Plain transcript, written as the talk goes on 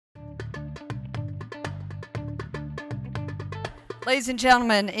Ladies and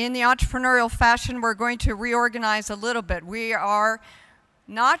gentlemen, in the entrepreneurial fashion, we're going to reorganize a little bit. We are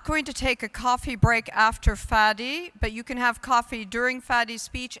not going to take a coffee break after Fadi, but you can have coffee during Fadi's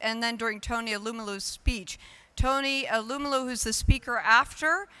speech and then during Tony Alumulu's speech. Tony Alumulu, who's the speaker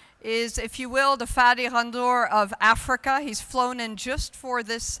after, is, if you will, the Fadi Ghandour of Africa. He's flown in just for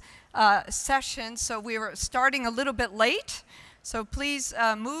this session, so we were starting a little bit late. So please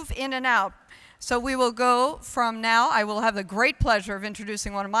move in and out. So we will go from now, I will have the great pleasure of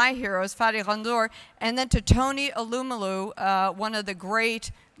introducing one of my heroes, Fadi Ghandour, and then to Tony Alumulu, one of the great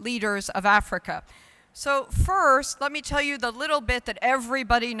leaders of Africa. So first, let me tell you the little bit that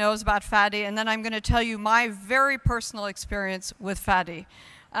everybody knows about Fadi, and then I'm going to tell you my very personal experience with Fadi.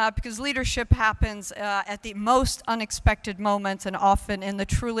 Because leadership happens at the most unexpected moments and often in the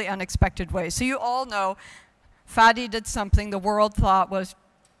truly unexpected ways. So you all know Fadi did something the world thought was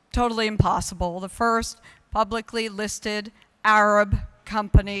totally impossible. The first publicly listed Arab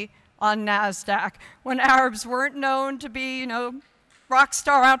company on NASDAQ. When Arabs weren't known to be, you know, rock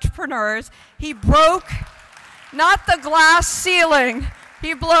star entrepreneurs, he broke not the glass ceiling,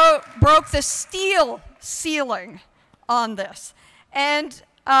 he broke the steel ceiling on this. And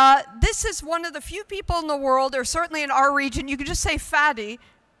this is one of the few people in the world, or certainly in our region, you can just say Fadi.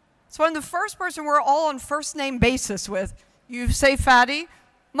 It's one of the first person we're all on first name basis with. You say Fadi,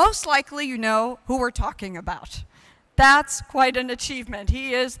 most likely you know who we're talking about. That's quite an achievement.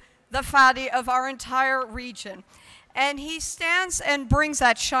 He is the Fadi of our entire region. And he stands and brings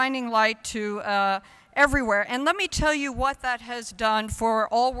that shining light to everywhere. And let me tell you what that has done for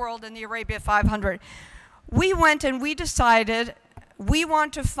AllWorld and the Arabia 500. We went and we decided we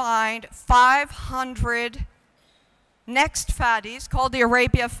want to find 500 next Fadis called the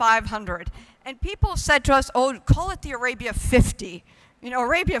Arabia 500. And people said to us, oh, call it the Arabia 50. You know,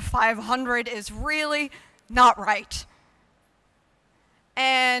 Arabia 500 is really not right.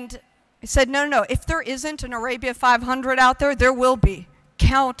 And I said, no, no, no, if there isn't an Arabia 500 out there, there will be.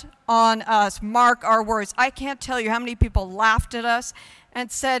 Count on us, mark our words. I can't tell you how many people laughed at us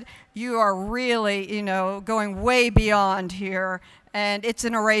and said, you are really, you know, going way beyond here, and it's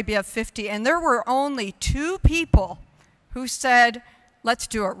an Arabia 50. And there were only 2 people who said, let's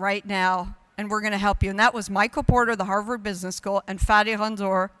do it right now, and we're going to help you. And that was Michael Porter, the Harvard Business School, and Fadi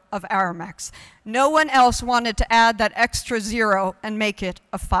Ghandour of Aramex. No one else wanted to add that extra 0 and make it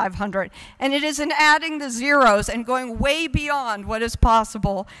a 500. And it is in adding the zeros and going way beyond what is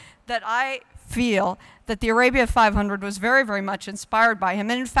possible that I feel that the Arabia 500 was very, very much inspired by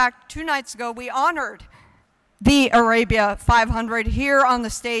him. And in fact, 2 nights ago, we honored the Arabia 500 here on the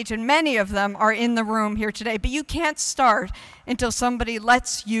stage, and many of them are in the room here today. But you can't start until somebody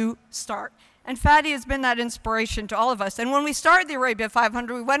lets you start. And Fadi has been that inspiration to all of us. And when we started the Arabia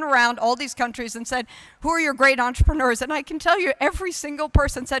 500, we went around all these countries and said, who are your great entrepreneurs? And I can tell you, every single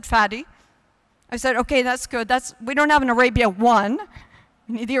person said Fadi. I said, okay, that's good. We don't have an Arabia 1.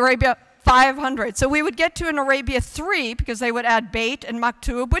 We need the Arabia 500. So we would get to an Arabia 3 because they would add Bait and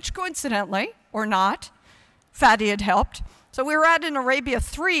Maktub, which coincidentally, or not, Fadi had helped. So we were at an Arabia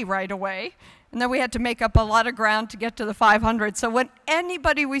 3 right away. And then we had to make up a lot of ground to get to the 500. So when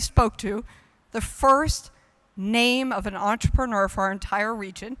anybody we spoke to, the first name of an entrepreneur for our entire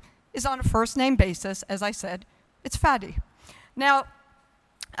region is on a first name basis. As I said, it's Fadi. Now,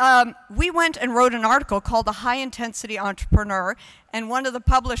 we went and wrote an article called The High Intensity Entrepreneur, and one of the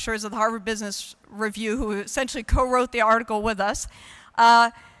publishers of the Harvard Business Review, who essentially co-wrote the article with us,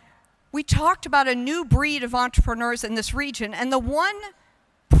 we talked about a new breed of entrepreneurs in this region, and the one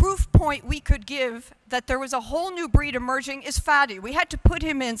proof point we could give that there was a whole new breed emerging is Fadi. We had to put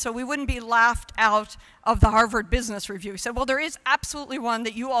him in so we wouldn't be laughed out of the Harvard Business Review. We said, well, there is absolutely one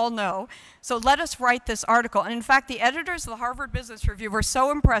that you all know, so let us write this article. And in fact, the editors of the Harvard Business Review were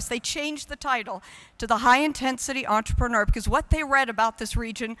so impressed, they changed the title to The High Intensity Entrepreneur, because what they read about this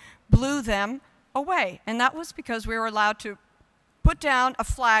region blew them away. And that was because we were allowed to put down a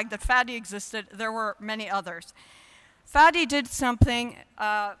flag that Fadi existed. There were many others. Fadi did something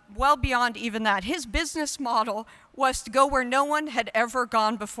well beyond even that. His business model was to go where no one had ever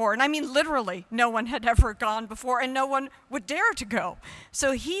gone before. And I mean literally no one had ever gone before, and no one would dare to go.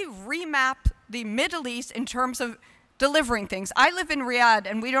 So he remapped the Middle East in terms of delivering things. I live in Riyadh,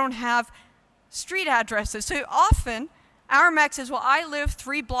 and we don't have street addresses. So often, Aramex is, well, I live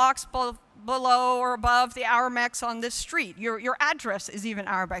 3 blocks below or above the Aramex on this street. Your address is even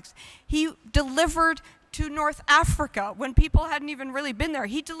Aramex. He delivered to North Africa when people hadn't even really been there.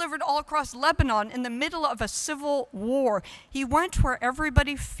 He delivered all across Lebanon in the middle of a civil war. He went where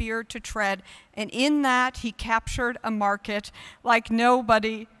everybody feared to tread, and in that he captured a market like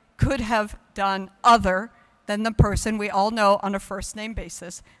nobody could have done other than the person we all know on a first-name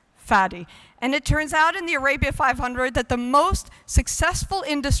basis, Fadi. And it turns out in the Arabia 500 that the most successful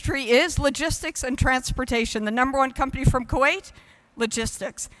industry is logistics and transportation. The #1 company from Kuwait,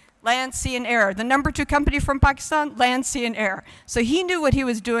 logistics. Land, sea, and air. The #2 company from Pakistan, land, sea, and air. So he knew what he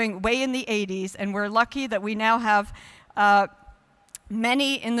was doing way in the 80s, and we're lucky that we now have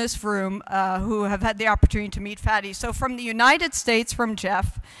many in this room who have had the opportunity to meet Fadi. So from the United States, from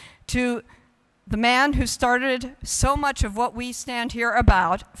Jeff, to the man who started so much of what we stand here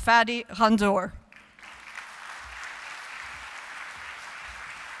about, Fadi Ghandour.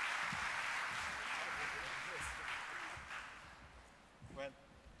 Well,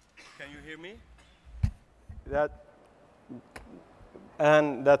 can you hear me?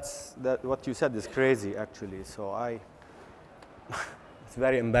 What you said is crazy, actually. So it's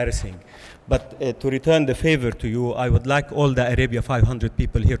very embarrassing. But to return the favor to you, I would like all the Arabia 500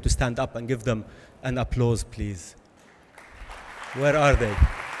 people here to stand up and give them an applause, please. Where are they?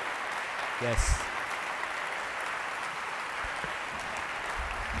 Yes.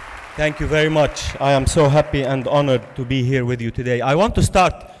 Thank you very much. I am so happy and honored to be here with you today. I want to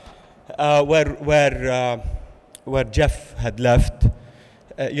start where Jeff had left.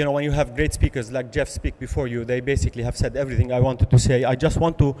 You know, when you have great speakers like Jeff speak before you, they basically have said everything I wanted to say. I just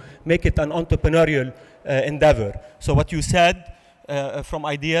want to make it an entrepreneurial endeavor. So what you said from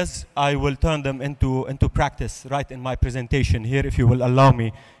ideas, I will turn them into practice right in my presentation here, if you will allow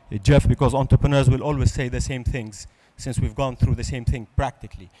me, Jeff, because entrepreneurs will always say the same things since we've gone through the same thing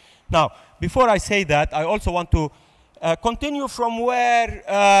practically. Now, before I say that, I also want to continue from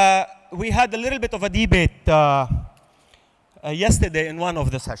where we had a little bit of a debate yesterday in one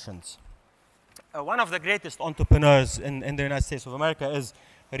of the sessions. One of the greatest entrepreneurs in the United States of America is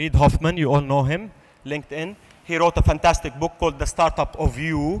Reid Hoffman. You all know him, LinkedIn. He wrote a fantastic book called The Startup of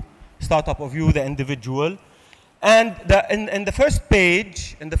You, the Individual. And in the first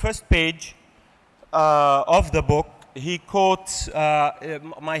page of the book, he quotes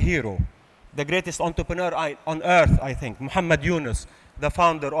my hero, the greatest entrepreneur on earth, I think, Muhammad Yunus, the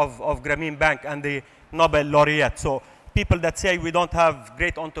founder of Grameen Bank and the Nobel laureate. So people that say we don't have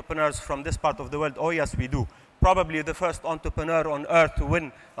great entrepreneurs from this part of the world, oh yes, we do. Probably the first entrepreneur on earth to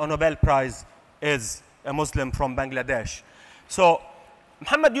win a Nobel Prize is a Muslim from Bangladesh. So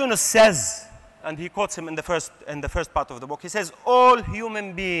Muhammad Yunus says, and he quotes him in the first part of the book, he says, all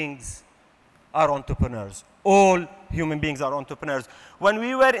human beings are entrepreneurs. All human beings are entrepreneurs. When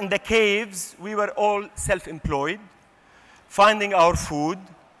we were in the caves, we were all self-employed, finding our food,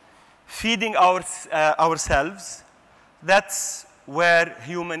 feeding ourselves. That's where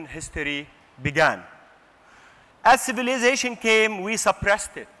human history began. As civilization came, we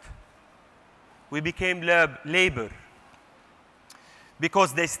suppressed it. We became labor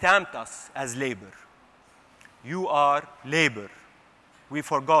because they stamped us as labor. You are labor. We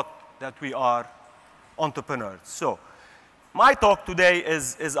forgot that we are entrepreneurs. So my talk today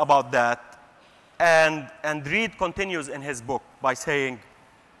is about that. And Reid continues in his book by saying,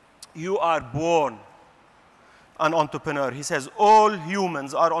 you are born an entrepreneur. He says all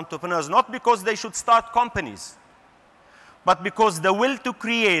humans are entrepreneurs, not because they should start companies, but because the will to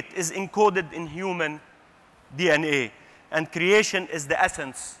create is encoded in human DNA. And creation is the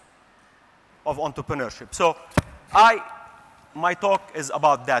essence of entrepreneurship. So my talk is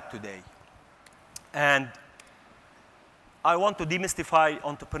about that today. And I want to demystify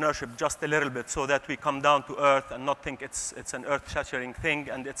entrepreneurship just a little bit so that we come down to earth and not think it's an earth-shattering thing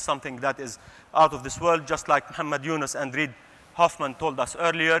and it's something that is out of this world, just like Muhammad Yunus and Reid Hoffman told us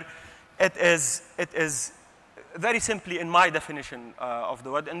earlier. It is very simply in my definition of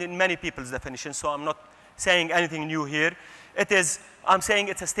the word and in many people's definition, so I'm not saying anything new here. I'm saying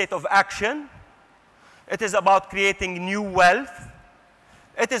it's a state of action. It is about creating new wealth.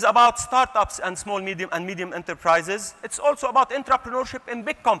 It is about startups and small, medium enterprises. It's also about intrapreneurship in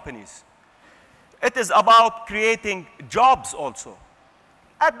big companies. It is about creating jobs also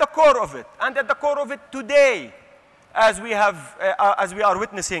at the core of it. And at the core of it today, as we are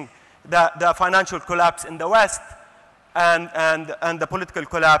witnessing the financial collapse in the West and the political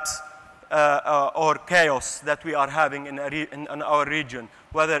collapse or chaos that we are having in our region,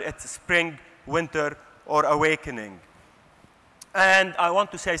 whether it's spring, winter, or awakening. And I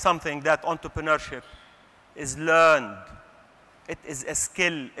want to say something that entrepreneurship is learned. It is a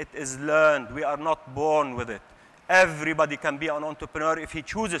skill. It is learned. We are not born with it. Everybody can be an entrepreneur. If he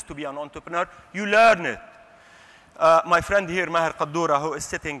chooses to be an entrepreneur, you learn it. My friend here, Maher Qaddura, who is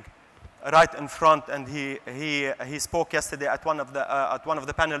sitting right in front, and he spoke yesterday at one of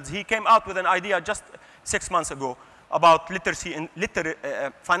the panels. He came out with an idea just 6 months ago about literacy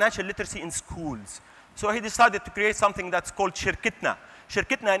financial literacy in schools. So he decided to create something that's called Shirkitna.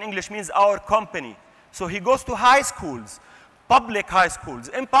 Shirkitna in English means our company. So he goes to high schools, public high schools,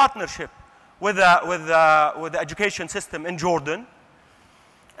 in partnership with the education system in Jordan.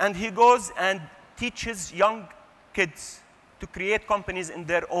 And he goes and teaches young kids to create companies in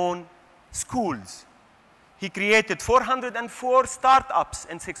their own schools. He created 404 startups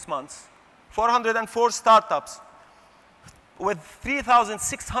in 6 months. 404 startups with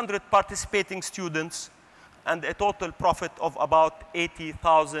 3,600 participating students and a total profit of about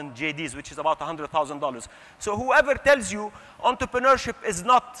 80,000 JDs, which is about $100,000. So whoever tells you entrepreneurship is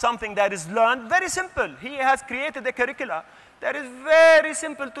not something that is learned, very simple. He has created a curricula that is very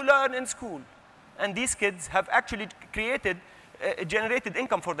simple to learn in school. And these kids have actually generated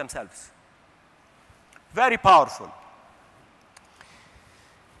income for themselves. Very powerful.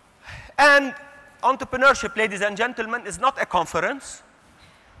 And entrepreneurship, ladies and gentlemen, is not a conference.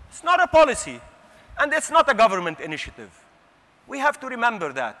 It's not a policy. And it's not a government initiative. We have to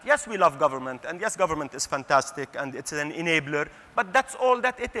remember that. Yes, we love government, and yes, government is fantastic, and it's an enabler, but that's all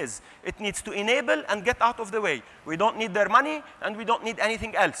that it is. It needs to enable and get out of the way. We don't need their money, and we don't need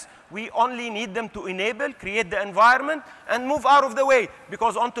anything else. We only need them to enable, create the environment, and move out of the way,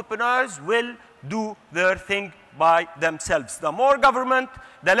 because entrepreneurs will do their thing by themselves. The more government,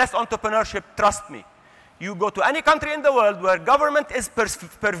 the less entrepreneurship, trust me. You go to any country in the world where government is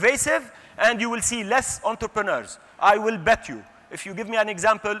pervasive, and you will see less entrepreneurs. I will bet you, if you give me an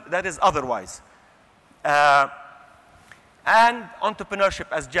example that is otherwise. And entrepreneurship,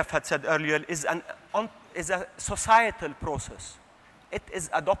 as Jeff had said earlier, is a societal process. It is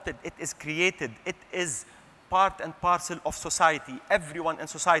adopted, it is created, it is part and parcel of society. Everyone in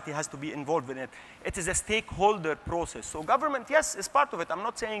society has to be involved in it. It is a stakeholder process. So government, yes, is part of it. I'm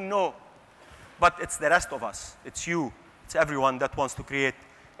not saying no, but it's the rest of us. It's you, it's everyone that wants to create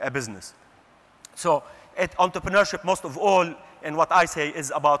a business. So entrepreneurship, most of all, in what I say,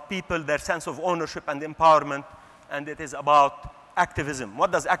 is about people, their sense of ownership and empowerment, and it is about activism.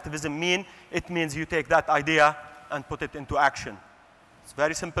 What does activism mean? It means you take that idea and put it into action. It's a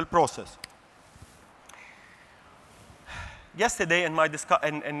very simple process. Yesterday, in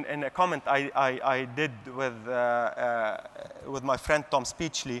a comment I did with my friend Tom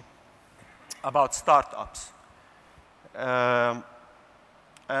Speechley about startups.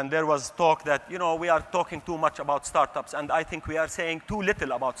 And there was talk that, you know, we are talking too much about startups, and I think we are saying too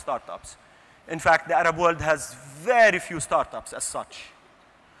little about startups. In fact, the Arab world has very few startups as such.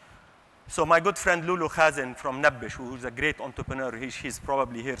 So my good friend Lulu Khazin from Nabbish, who's a great entrepreneur, she's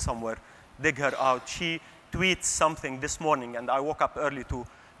probably here somewhere, dig her out. She tweets something this morning, and I woke up early to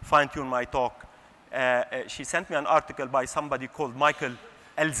fine-tune my talk. She sent me an article by somebody called Michael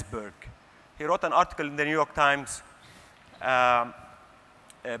Ellsberg. He wrote an article in the New York Times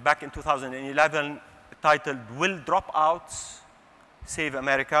back in 2011 titled, "Will Dropouts Save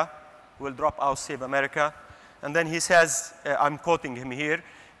America?" Will Dropouts Save America? And then he says, I'm quoting him here,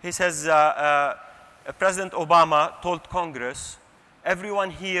 he says, President Obama told Congress, "Everyone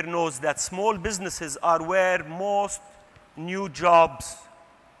here knows that small businesses are where most new jobs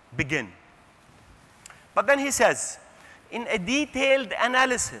begin." But then he says, in a detailed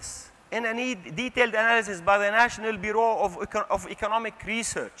analysis by the National Bureau of Economic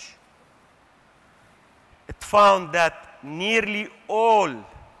Research, it found that nearly all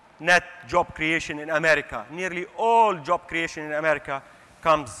net job creation in America, nearly all job creation in America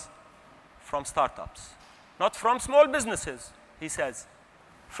comes from startups. Not from small businesses, he says,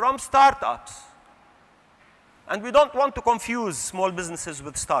 from startups. And we don't want to confuse small businesses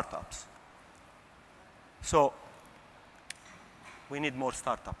with startups. So we need more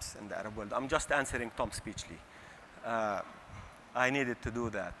startups in the Arab world. I'm just answering Tom Speechley. I needed to do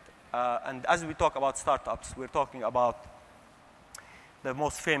that. And as we talk about startups, we're talking about the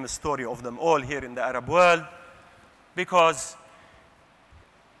most famous story of them all here in the Arab world, because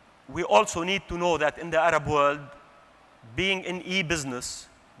we also need to know that in the Arab world, being in e-business,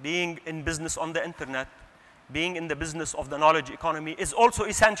 being in business on the internet, being in the business of the knowledge economy is also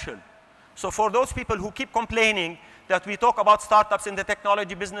essential. So for those people who keep complaining that we talk about startups in the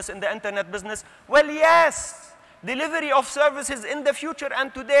technology business, in the internet business, well, yes, delivery of services in the future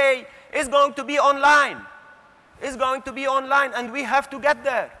and today is going to be online. Is going to be online, and we have to get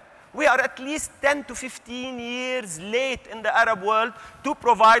there. We are at least 10 to 15 years late in the Arab world to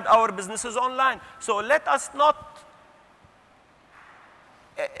provide our businesses online. So let us not,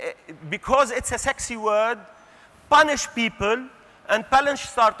 because it's a sexy word, punish people and punish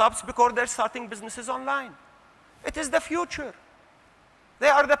startups because they're starting businesses online. It is the future. They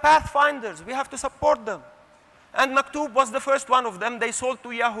are the pathfinders. We have to support them. And Maktoub was the first one of them. They sold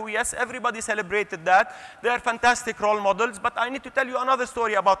to Yahoo, yes, everybody celebrated that. They are fantastic role models, but I need to tell you another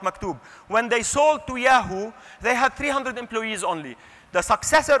story about Maktoub. When they sold to Yahoo, they had 300 employees only. The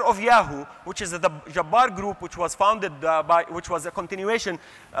successor of Yahoo, which is the Jabbar Group, which was founded which was a continuation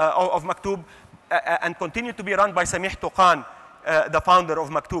of Maktoub and continued to be run by Samih Touqan, the founder of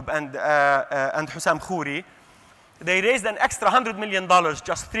Maktoub, and Hussam Khouri. They raised an extra $100 million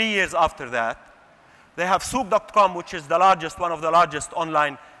just 3 years after that. They have Souk.com, which is the largest, one of the largest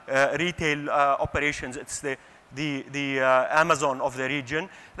online retail operations. It's the Amazon of the region.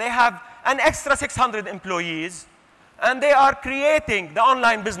 They have an extra 600 employees, and they are creating the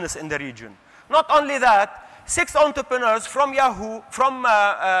online business in the region. Not only that, 6 entrepreneurs from Yahoo, from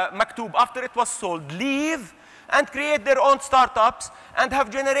Maktoub, after it was sold, leave and create their own startups and have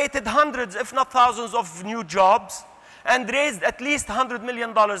generated hundreds, if not thousands, of new jobs, and raised at least $100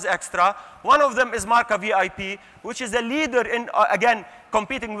 million extra. One of them is Marca VIP, which is a leader in, again,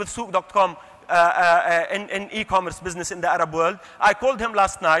 competing with Souk.com in e-commerce business in the Arab world. I called him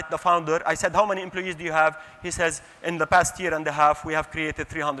last night, the founder. I said, how many employees do you have? He says, in the past year and a half, we have created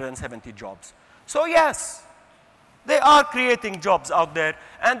 370 jobs. So yes, they are creating jobs out there.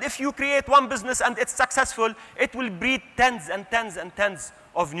 And if you create one business and it's successful, it will breed tens and tens and tens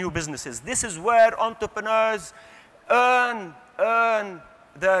of new businesses. This is where entrepreneurs earn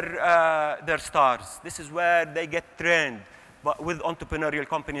their stars. This is where they get trained with entrepreneurial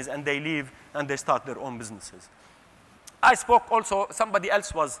companies, and they leave and they start their own businesses. I spoke also, somebody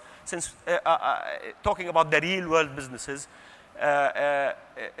else was talking about the real world businesses.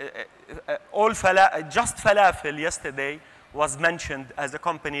 Just Falafel yesterday was mentioned as a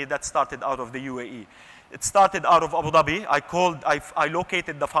company that started out of the UAE. It started out of Abu Dhabi. I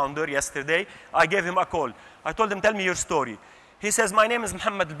located the founder yesterday. I gave him a call. I told him, tell me your story. He says, my name is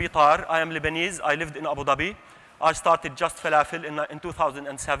Mohammed Al-Bitar. I am Lebanese. I lived in Abu Dhabi. I started Just Falafel in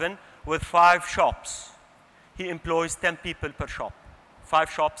 2007 with 5 shops. He employs 10 people per shop. 5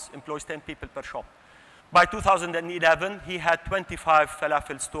 shops, employs 10 people per shop. By 2011, he had 25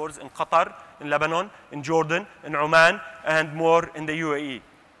 falafel stores in Qatar, in Lebanon, in Jordan, in Oman, and more in the UAE.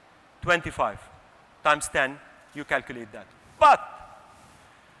 25 times 10, you calculate that. But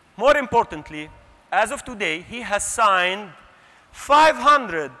more importantly, as of today, he has signed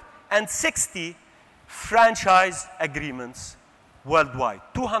 560 franchise agreements worldwide.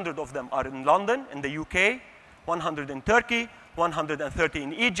 200 of them are in London, in the UK, 100 in Turkey, 130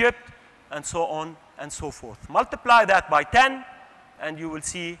 in Egypt, and so on and so forth. Multiply that by 10, and you will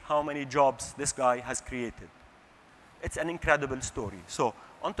see how many jobs this guy has created. It's an incredible story. So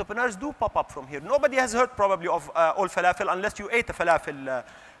entrepreneurs do pop up from here. Nobody has heard probably of All Falafel unless you ate a falafel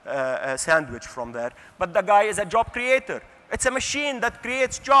sandwich from there. But the guy is a job creator. It's a machine that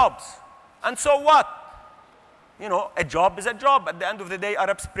creates jobs. And so what? You know, a job is a job. At the end of the day,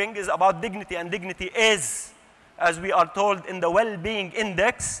 Arab Spring is about dignity, and dignity is, as we are told in the well-being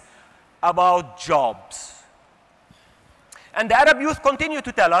index, about jobs. And the Arab youth continue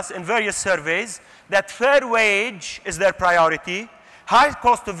to tell us in various surveys that fair wage is their priority, high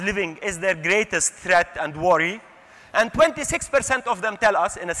cost of living is their greatest threat and worry, and 26% of them tell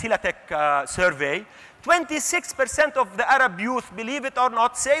us in a Silatech survey, 26% of the Arab youth, believe it or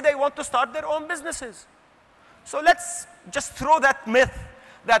not, say they want to start their own businesses. So let's just throw that myth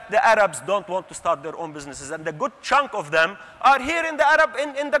that the Arabs don't want to start their own businesses, and a good chunk of them are here in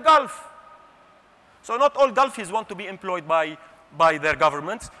the Gulf. So not all Gulfis want to be employed by their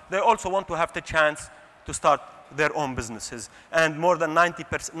governments. They also want to have the chance to start their own businesses. And more than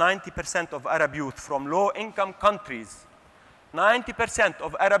 90% of Arab youth from low-income countries, 90%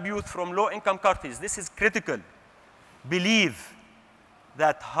 of Arab youth from low-income countries, this is critical, believe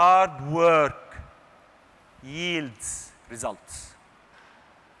that hard work yields results.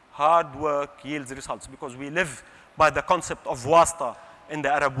 Hard work yields results, because we live by the concept of wasta in the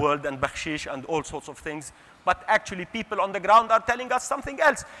Arab world, and bakshish and all sorts of things. But actually, people on the ground are telling us something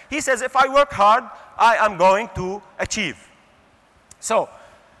else. He says, if I work hard, I am going to achieve. So,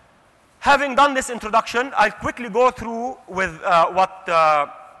 having done this introduction, I'll quickly go through with what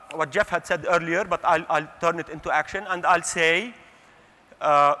Jeff had said earlier, but I'll turn it into action, and I'll say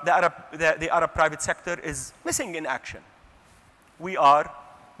the Arab private sector is missing in action. We are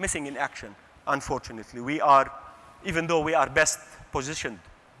missing in action, unfortunately. We are, even though we are best positioned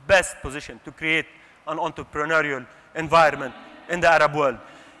to create an entrepreneurial environment in the Arab world.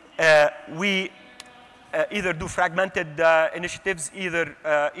 We either do fragmented initiatives, either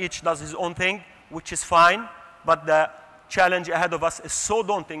each does his own thing, which is fine, but the challenge ahead of us is so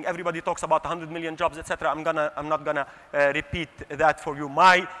daunting. Everybody talks about 100 million jobs, etc. I'm not gonna repeat that for you.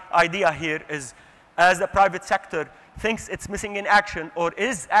 My idea here is as the private sector thinks it's missing in action or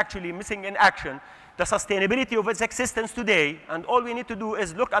is actually missing in action, the sustainability of its existence today, and all we need to do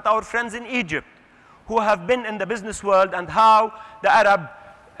is look at our friends in Egypt who have been in the business world and how the Arab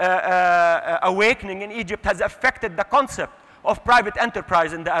awakening in Egypt has affected the concept of private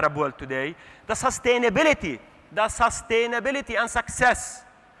enterprise in the Arab world today. The sustainability and success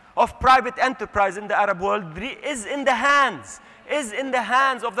of private enterprise in the Arab world is in the hands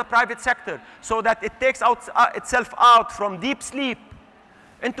of the private sector, so that it takes itself out from deep sleep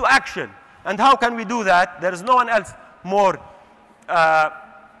into action. And how can we do that? There is no one else more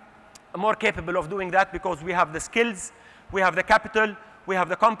capable of doing that, because we have the skills, we have the capital, we have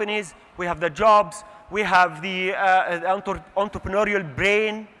the companies, we have the jobs, we have the entrepreneurial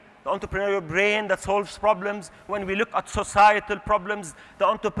brain that solves problems. When we look at societal problems, the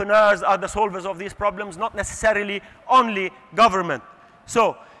entrepreneurs are the solvers of these problems, not necessarily only government.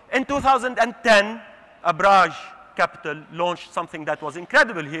 So in 2010, Abraj Capital launched something that was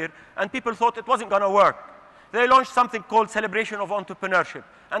incredible here, and people thought it wasn't going to work. They launched something called Celebration of Entrepreneurship.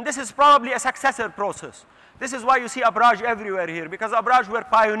 And this is probably a successor process. This is why you see Abraj everywhere here, because Abraj were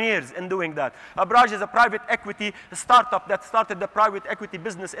pioneers in doing that. Abraj is a private equity startup that started the private equity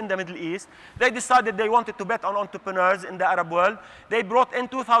business in the Middle East. They decided they wanted to bet on entrepreneurs in the Arab world. They brought in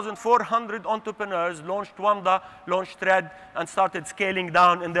 2,400 entrepreneurs, launched Wamda, launched Red, and started scaling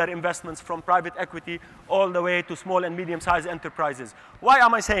down in their investments from private equity all the way to small and medium-sized enterprises. Why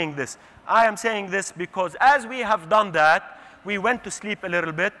am I saying this? I am saying this because as we have done that, we went to sleep a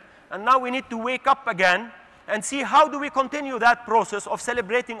little bit, and now we need to wake up again and see how do we continue that process of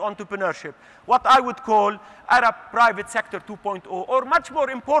celebrating entrepreneurship, what I would call Arab private sector 2.0, or much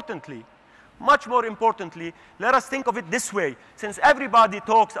more importantly, let us think of it this way. Since everybody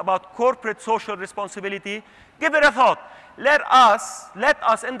talks about corporate social responsibility, give it a thought. Let us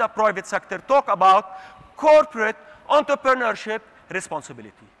in the private sector talk about corporate entrepreneurship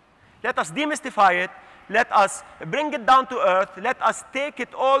responsibility. Let us demystify it. Let us bring it down to earth. Let us take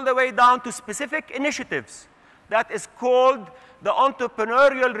it all the way down to specific initiatives. That is called the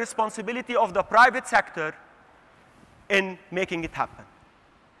entrepreneurial responsibility of the private sector in making it happen.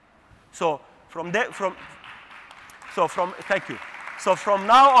 Thank you. So from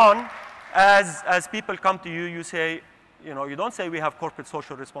now on, as people come to you, you say, you don't say we have corporate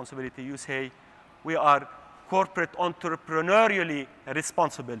social responsibility. You say we are corporate entrepreneurially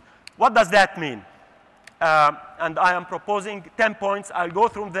responsible. What does that mean? And I am proposing 10 points. I'll go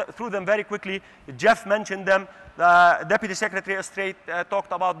through them very quickly. Jeff mentioned them. The Deputy Secretary of State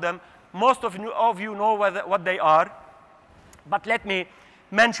talked about them. Most of you know what they are. But let me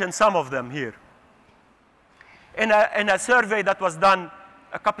mention some of them here. In a survey that was done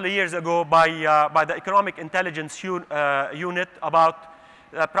a couple of years ago by the Economic Intelligence Unit about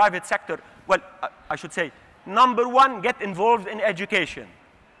the private sector, well, I should say, number one, get involved in education.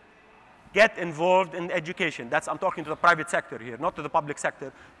 Get involved in education. I'm talking to the private sector here, not to the public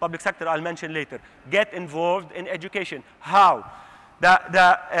sector. Public sector I'll mention later. Get involved in education. How?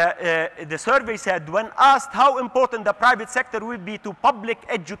 The survey said, when asked how important the private sector will be to public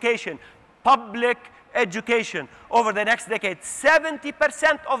education over the next decade,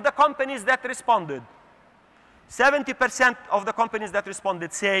 70% of the companies that responded, 70% of the companies that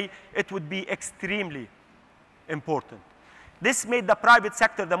responded say it would be extremely important. This made the private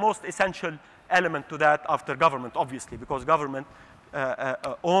sector the most essential element to that after government, obviously, because government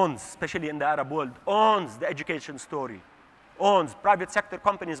owns, especially in the Arab world, owns the education story, owns private sector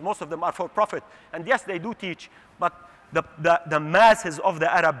companies. Most of them are for profit. And yes, they do teach, but the masses of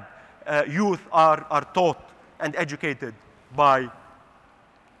the Arab youth are taught and educated by,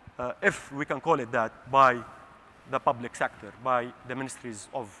 if we can call it that, by the public sector, by the ministries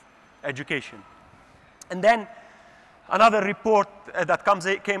of education. And then another report that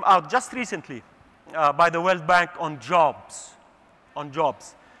came out just recently by the World Bank on jobs.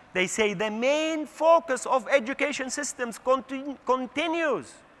 They say the main focus of education systems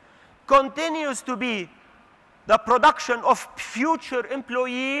continues to be the production of future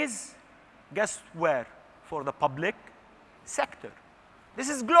employees. Guess where? For the public sector. This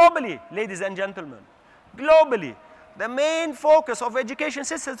is globally, ladies and gentlemen. Globally, the main focus of education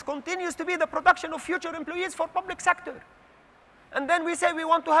systems continues to be the production of future employees for public sector. And then we say we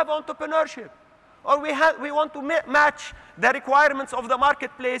want to have entrepreneurship, or we want to match the requirements of the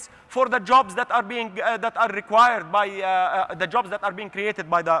marketplace for the jobs that are being required by the jobs that are being created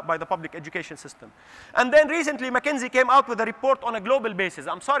by the public education system. And then recently, McKinsey came out with a report on a global basis.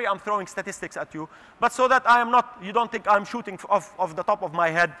 I'm sorry I'm throwing statistics at you, but so that you don't think I'm shooting off the top of my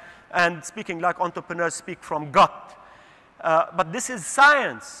head and speaking like entrepreneurs speak from gut. But this is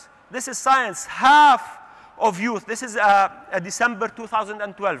science. This is science. Half of youth, this is a December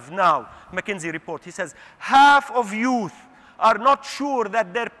 2012 now, McKinsey report. He says half of youth are not sure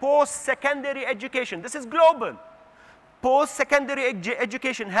that their post-secondary education, this is global, post-secondary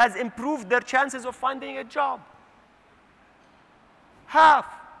education has improved their chances of finding a job. Half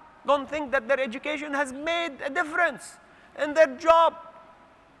don't think that their education has made a difference in their job.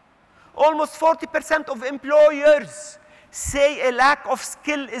 Almost 40% of employers say a lack of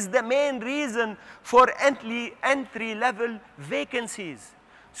skill is the main reason for entry-level vacancies.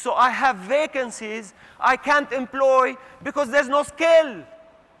 So I have vacancies I can't employ because there's no skill.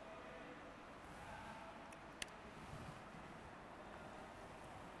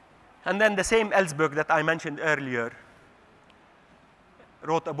 And then the same Ellsberg that I mentioned earlier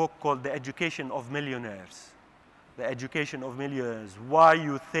wrote a book called The Education of Millionaires. The Education of Millionaires. Why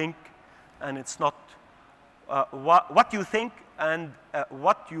you think and it's not, what you think and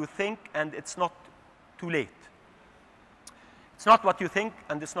it's not too late. It's not what you think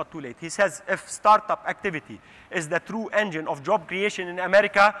and it's not too late. He says if startup activity is the true engine of job creation in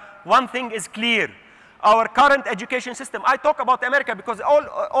America, one thing is clear. Our current education system, I talk about America because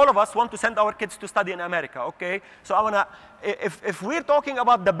all of us want to send our kids to study in America, okay? So I wanna, if we're talking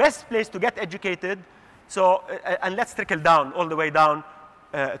about the best place to get educated, so, and let's trickle down, all the way down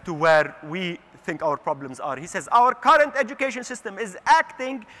to where we think our problems are. He says, our current education system is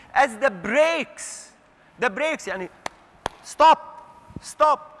acting as the brakes. The brakes, yani, stop,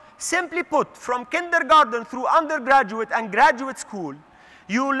 stop. Simply put, from kindergarten through undergraduate and graduate school,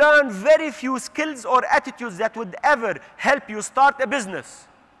 you learn very few skills or attitudes that would ever help you start a business.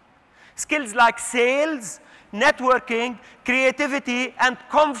 Skills like sales, networking, creativity, and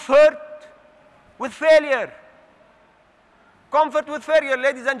comfort with failure. Comfort with failure,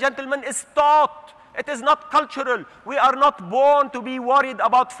 ladies and gentlemen, is taught. It is not cultural. We are not born to be worried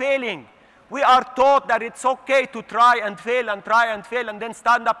about failing. We are taught that it's okay to try and fail and then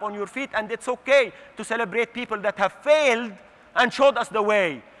stand up on your feet, and it's okay to celebrate people that have failed and showed us the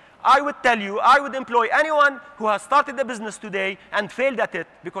way. I would tell you, I would employ anyone who has started a business today and failed at it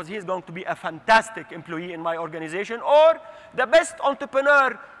because he is going to be a fantastic employee in my organization or the best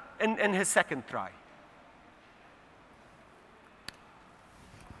entrepreneur in his second try.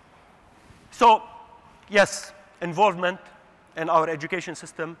 So, yes, involvement in our education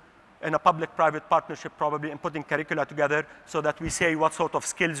system, in a public-private partnership probably, in putting curricula together so that we say what sort of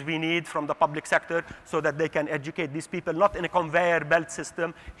skills we need from the public sector so that they can educate these people, not in a conveyor belt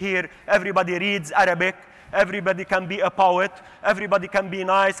system. Here, everybody reads Arabic, everybody can be a poet, everybody can be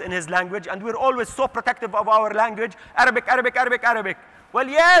nice in his language, and we're always so protective of our language. Arabic, Arabic, Arabic, Arabic. Well,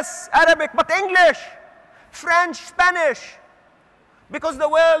 yes, Arabic, but English, French, Spanish. Because the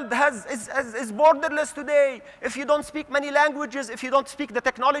world is borderless today. If you don't speak many languages, if you don't speak the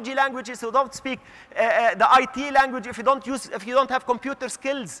technology languages, if you don't speak the IT language, if you don't have computer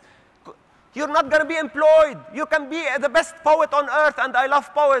skills, you're not going to be employed. You can be the best poet on earth, and I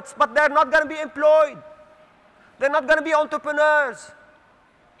love poets, but they're not going to be employed. They're not going to be entrepreneurs.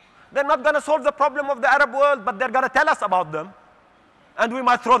 They're not going to solve the problem of the Arab world, but they're going to tell us about them, and we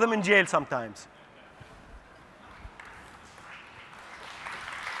might throw them in jail sometimes.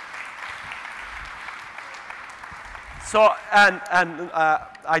 So, and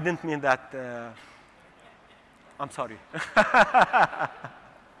I didn't mean that, I'm sorry.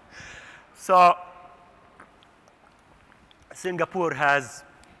 So, Singapore has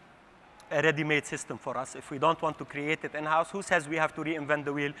a ready-made system for us. If we don't want to create it in-house, who says we have to reinvent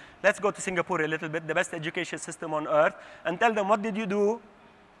the wheel? Let's go to Singapore a little bit, the best education system on earth, and tell them, what did you do?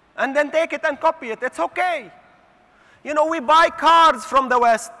 And then take it and copy it. It's okay. You know, we buy cars from the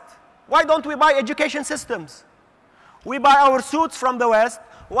West. Why don't we buy education systems? We buy our suits from the West.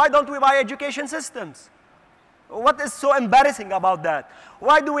 Why don't we buy education systems? What is so embarrassing about that?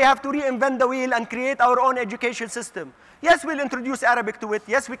 Why do we have to reinvent the wheel and create our own education system? Yes, we'll introduce Arabic to it.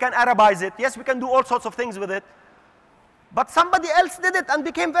 Yes, we can Arabize it. Yes, we can do all sorts of things with it. But somebody else did it and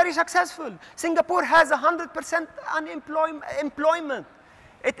became very successful. Singapore has 100% employment.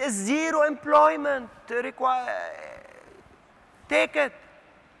 It is zero employment. Take it.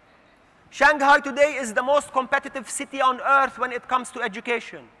 Shanghai today is the most competitive city on earth when it comes to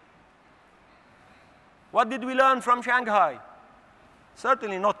education. What did we learn from Shanghai?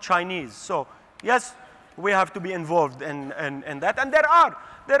 Certainly not Chinese. So yes, we have to be involved in that. And there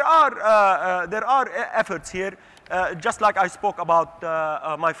are efforts here. Just like I spoke about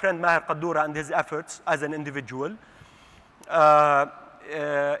my friend Maher Qaddura and his efforts as an individual.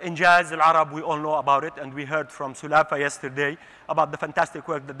 In GES Arab, we all know about it, and we heard from Sulafa yesterday about the fantastic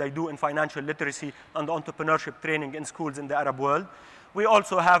work that they do in financial literacy and entrepreneurship training in schools in the Arab world. We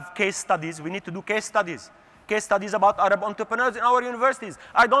also have case studies. We need to do case studies. Case studies about Arab entrepreneurs in our universities.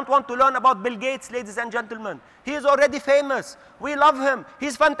 I don't want to learn about Bill Gates, ladies and gentlemen. He is already famous. We love him.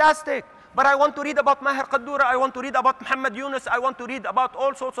 He's fantastic. But I want to read about Maher Qaddoura. I want to read about Muhammad Yunus. I want to read about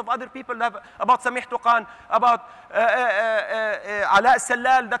all sorts of other people, about Samih Tuqan, about Ala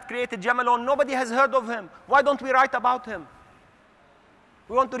Salal that created Jamalon. Nobody has heard of him. Why don't we write about him?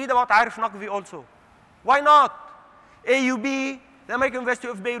 We want to read about Arif Naqvi also. Why not? AUB, the American University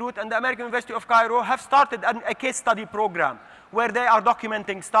of Beirut, and the American University of Cairo have started a case study program where they are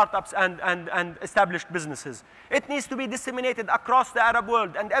documenting startups and established businesses. It needs to be disseminated across the Arab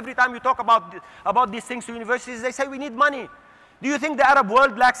world. And every time you talk about these things to universities, they say we need money. Do you think the Arab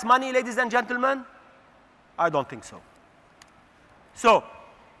world lacks money, ladies and gentlemen? I don't think so. So,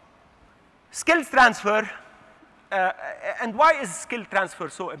 skills transfer. And why is skill transfer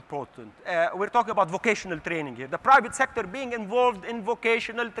so important? We're talking about vocational training here. The private sector being involved in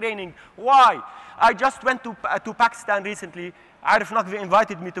vocational training. Why? I just went to Pakistan recently. Arif Naqvi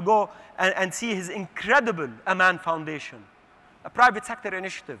invited me to go and see his incredible Aman Foundation, a private sector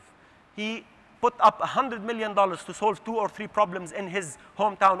initiative. He put up $100 million to solve 2 or 3 problems in his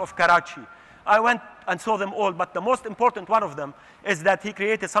hometown of Karachi. I went and saw them all, but the most important one of them is that he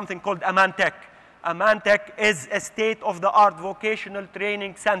created something called Aman Tech. Aman Tech is a state-of-the-art vocational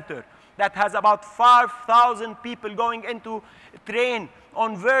training center that has about 5,000 people going into train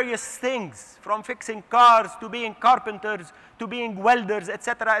on various things, from fixing cars to being carpenters to being welders,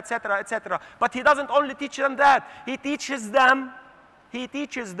 etc., etc., etc. But he doesn't only teach them that. He teaches them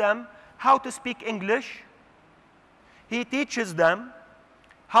how to speak English. He teaches them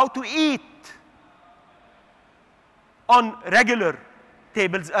how to eat on regular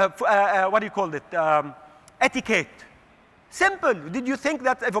tables, what do you call it? Etiquette. Simple. Did you think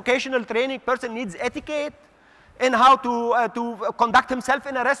that a vocational training person needs etiquette in how to conduct himself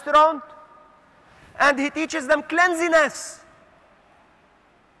in a restaurant? And he teaches them cleanliness.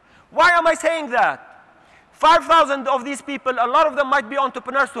 Why am I saying that? 5,000 of these people, a lot of them might be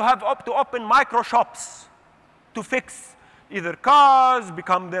entrepreneurs to open micro shops to fix either cars,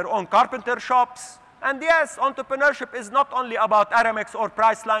 become their own carpenter shops. And yes, entrepreneurship is not only about Aramex or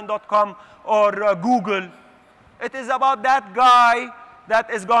Priceline.com or Google. It is about that guy that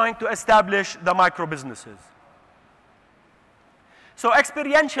is going to establish the micro businesses. So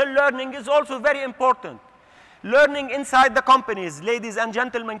experiential learning is also very important. Learning inside the companies, ladies and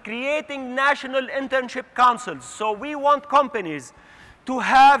gentlemen, creating national internship councils. So we want companies to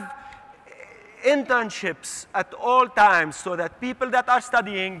have internships at all times so that people that are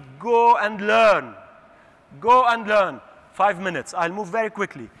studying go and learn. Go and learn. 5 minutes. I'll move very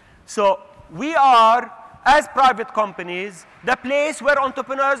quickly. So we are, as private companies, the place where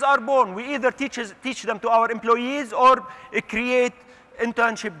entrepreneurs are born. We either teach them to our employees or create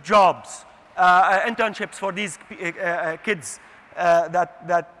internship jobs, internships for these kids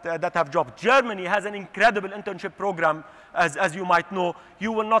that have jobs. Germany has an incredible internship program, as you might know.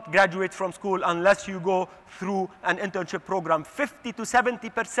 You will not graduate from school unless you go through an internship program. 50 to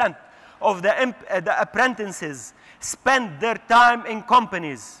 70% of the apprentices spend their time in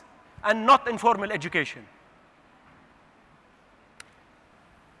companies and not in formal education.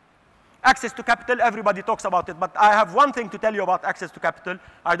 Access to capital, everybody talks about it, but I have one thing to tell you about access to capital.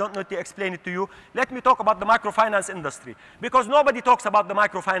 I don't need to explain it to you. Let me talk about the microfinance industry, because nobody talks about the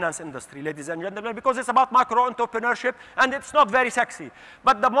microfinance industry, ladies and gentlemen, because it's about micro-entrepreneurship, and it's not very sexy.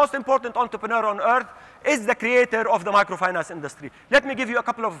 But the most important entrepreneur on earth is the creator of the microfinance industry. Let me give you a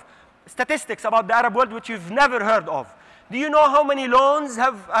couple of statistics about the Arab world which you've never heard of. Do you know how many loans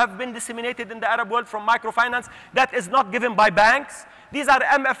have been disseminated in the Arab world from microfinance that is not given by banks? These are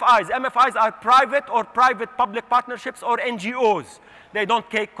MFIs. MFIs are private or private-public partnerships or NGOs. They don't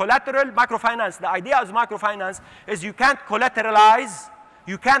take collateral. Microfinance, the idea of microfinance is you can't collateralize.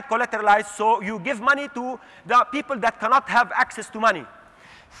 You can't collateralize, so you give money to the people that cannot have access to money.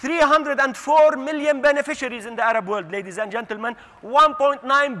 304 million beneficiaries in the Arab world, ladies and gentlemen.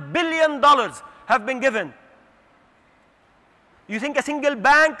 $1.9 billion have been given. You think a single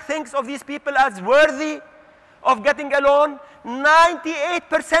bank thinks of these people as worthy of getting a loan?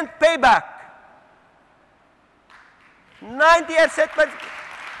 98% payback. 98%.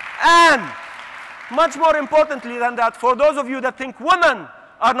 And much more importantly than that, for those of you that think women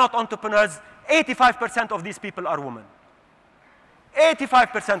are not entrepreneurs, 85% of these people are women.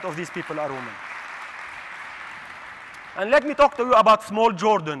 85% of these people are women. And let me talk to you about small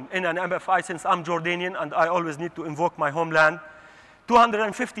Jordan in an MFI, since I'm Jordanian and I always need to invoke my homeland.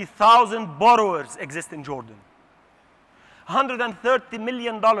 250,000 borrowers exist in Jordan. $130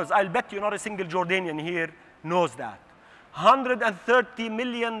 million. I'll bet you not a single Jordanian here knows that. $130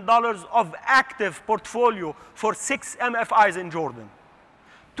 million of active portfolio for 6 MFIs in Jordan.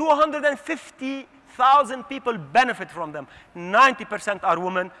 250,000 people benefit from them. 90% are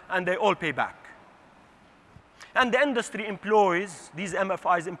women, and they all pay back. And the industry employs, these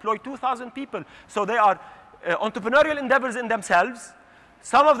MFIs employ 2,000 people. So they are entrepreneurial endeavors in themselves.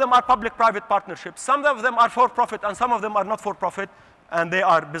 Some of them are public-private partnerships. Some of them are for-profit, and some of them are not for-profit, and they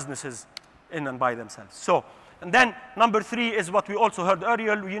are businesses in and by themselves. So, and then number 3 is what we also heard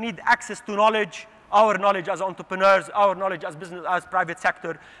earlier. You need access to knowledge, our knowledge as entrepreneurs, our knowledge as business, as private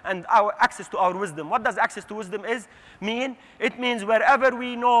sector, and our access to our wisdom. What does access to wisdom mean? It means wherever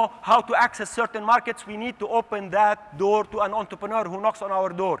we know how to access certain markets, we need to open that door to an entrepreneur who knocks on our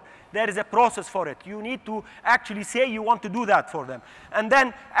door. There is a process for it. You need to actually say you want to do that for them. And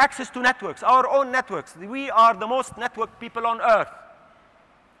then access to networks, our own networks. We are the most networked people on earth.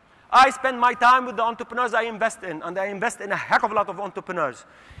 I spend my time with the entrepreneurs I invest in, and I invest in a heck of a lot of entrepreneurs.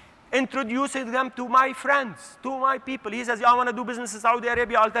 Introducing them to my friends, to my people. He says, yeah, I want to do business in Saudi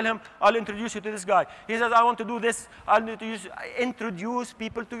Arabia. I'll tell him, I'll introduce you to this guy. He says, I want to do this. I'll introduce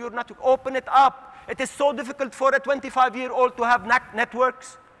people to your network. Open it up. It is so difficult for a 25-year-old to have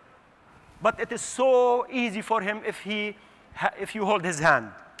networks, but it is so easy for him if you hold his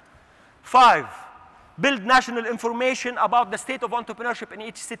hand. 5, build national information about the state of entrepreneurship in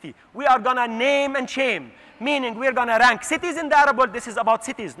each city. We are going to name and shame, meaning we're going to rank cities in the Arab world. This is about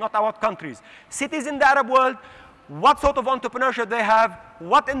cities, not about countries. Cities in the Arab world, what sort of entrepreneurship they have,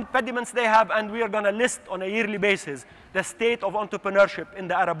 what impediments they have, and we are going to list on a yearly basis the state of entrepreneurship in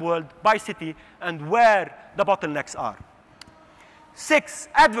the Arab world by city and where the bottlenecks are. 6,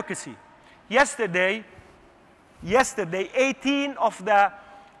 advocacy. Yesterday, 18 of the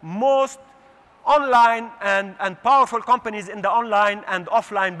most online and powerful companies in the online and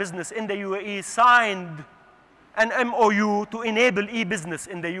offline business in the UAE signed an MOU to enable e-business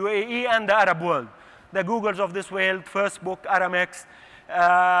in the UAE and the Arab world. The Googles of this world, Facebook, Aramex,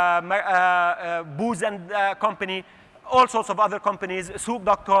 Booz and Company, all sorts of other companies,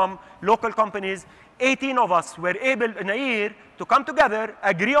 Souk.com, local companies. 18 of us were able in a year to come together,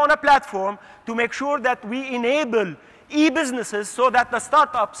 agree on a platform to make sure that we enable e-businesses so that the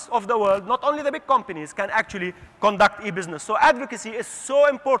startups of the world, not only the big companies, can actually conduct e-business. So advocacy is so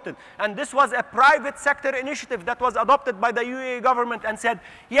important. And this was a private sector initiative that was adopted by the UAE government and said,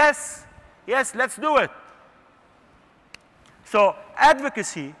 yes, yes, let's do it. So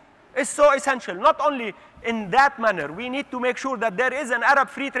advocacy is so essential, not only in that manner. We need to make sure that there is an Arab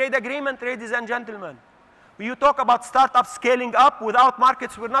free trade agreement, ladies and gentlemen. You talk about startups scaling up. Without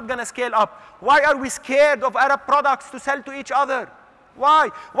markets, we're not going to scale up. Why are we scared of Arab products to sell to each other? Why?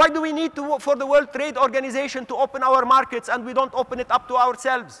 Why do we need for the World Trade Organization to open our markets and we don't open it up to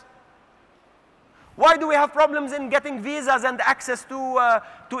ourselves? Why do we have problems in getting visas and access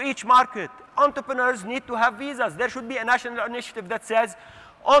to each market? Entrepreneurs need to have visas. There should be a national initiative that says,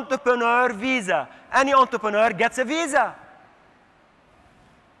 entrepreneur visa. Any entrepreneur gets a visa.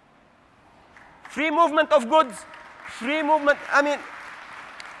 Free movement of goods, free movement,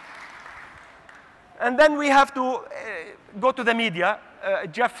 and then we have to go to the media.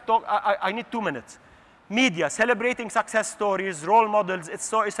 Jeff talked, I need 2 minutes. Media, celebrating success stories, role models, it's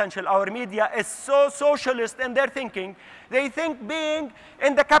so essential. Our media is so socialist in their thinking. They think being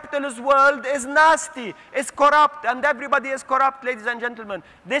in the capitalist world is nasty, is corrupt, and everybody is corrupt, ladies and gentlemen.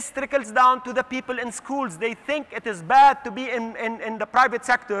 This trickles down to the people in schools. They think it is bad to be in the private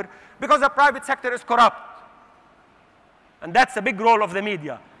sector because the private sector is corrupt. And that's a big role of the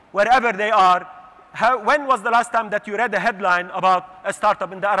media, wherever they are. When was the last time that you read a headline about a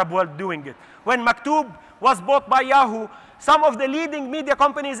startup in the Arab world doing it? When Maktub was bought by Yahoo, some of the leading media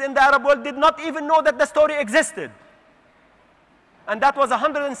companies in the Arab world did not even know that the story existed. And that was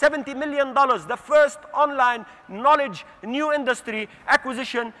 $170 million, the first online knowledge new industry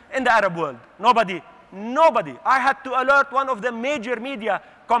acquisition in the Arab world. Nobody. I had to alert one of the major media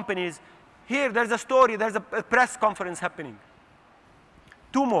companies. Here, there's a story, there's a press conference happening.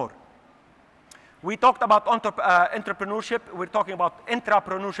 2 more. We talked about entrepreneurship. We're talking about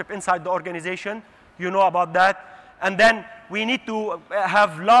intrapreneurship inside the organization. You know about that. And then we need to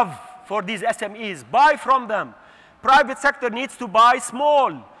have love for these SMEs. Buy from them. Private sector needs to buy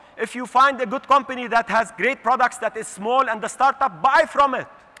small. If you find a good company that has great products that is small and the startup, buy from it.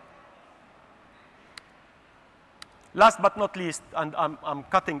 Last but not least, and I'm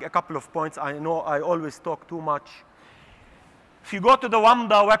cutting a couple of points. I know I always talk too much. If you go to the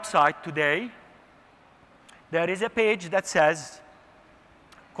WAMDA website today, there is a page that says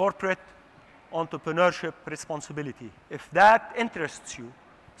corporate entrepreneurship responsibility. If that interests you,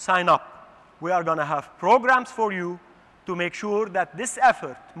 sign up. We are going to have programs for you to make sure that this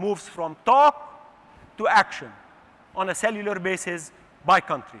effort moves from talk to action on a cellular basis by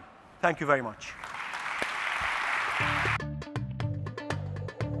country. Thank you very much.